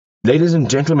Ladies and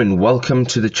gentlemen, welcome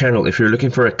to the channel. If you're looking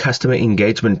for a customer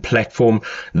engagement platform,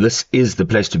 this is the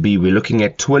place to be. We're looking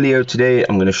at Twilio today.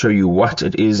 I'm going to show you what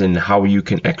it is and how you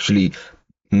can actually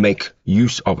make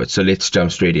use of it. So let's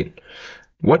jump straight in.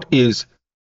 What is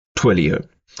Twilio?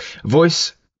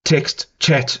 Voice, text,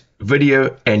 chat,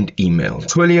 video, and email.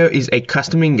 Twilio is a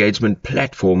customer engagement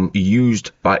platform used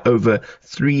by over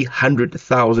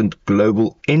 300,000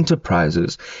 global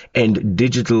enterprises and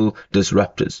digital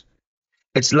disruptors.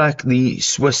 It's like the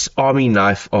Swiss Army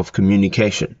knife of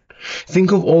communication.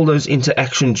 Think of all those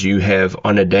interactions you have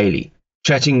on a daily.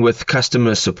 Chatting with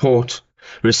customer support,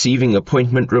 receiving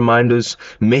appointment reminders,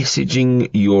 messaging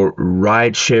your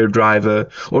rideshare driver,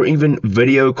 or even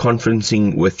video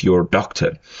conferencing with your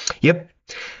doctor. Yep,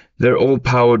 they're all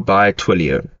powered by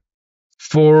Twilio.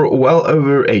 For well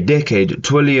over a decade,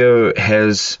 Twilio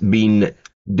has been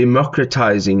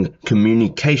democratizing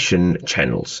communication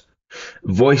channels.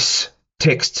 Voice,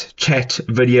 text, chat,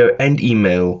 video, and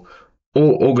email.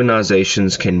 All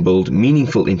organizations can build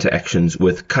meaningful interactions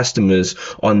with customers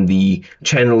on the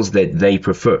channels that they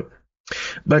prefer.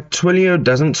 But Twilio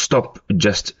doesn't stop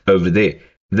just over there.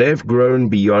 They've grown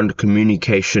beyond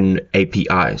communication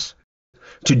APIs.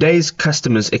 Today's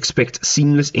customers expect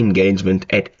seamless engagement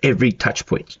at every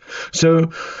touchpoint.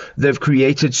 So they've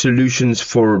created solutions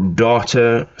for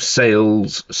data,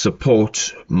 sales,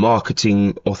 support,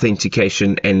 marketing,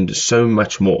 authentication, and so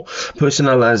much more.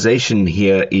 Personalization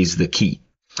here is the key.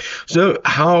 So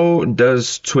how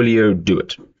does Twilio do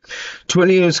it?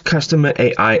 Twilio's customer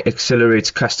AI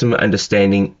accelerates customer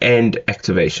understanding and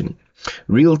activation.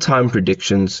 Real-time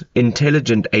predictions,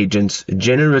 intelligent agents,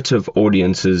 generative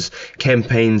audiences,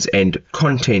 campaigns, and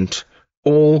content,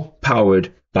 all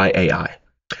powered by AI.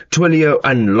 Twilio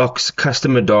unlocks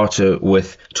customer data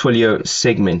with Twilio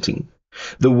Segmenting,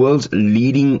 the world's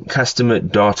leading customer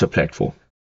data platform.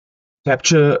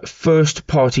 Capture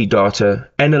first-party data,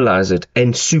 analyze it,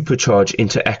 and supercharge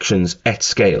interactions at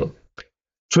scale.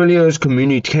 Twilio's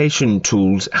communication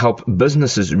tools help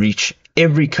businesses reach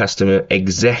every customer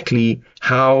exactly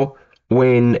how,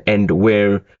 when, and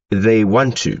where they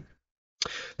want to.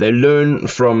 They learn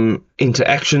from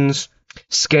interactions,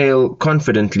 scale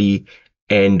confidently,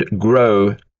 and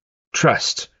grow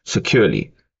trust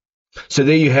securely. So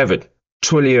there you have it,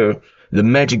 Twilio, the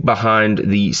magic behind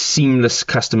the seamless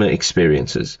customer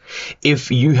experiences. If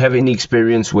you have any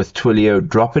experience with Twilio,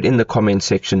 drop it in the comment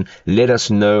section. Let us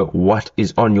know what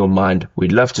is on your mind.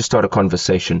 We'd love to start a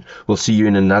conversation. We'll see you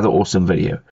in another awesome video.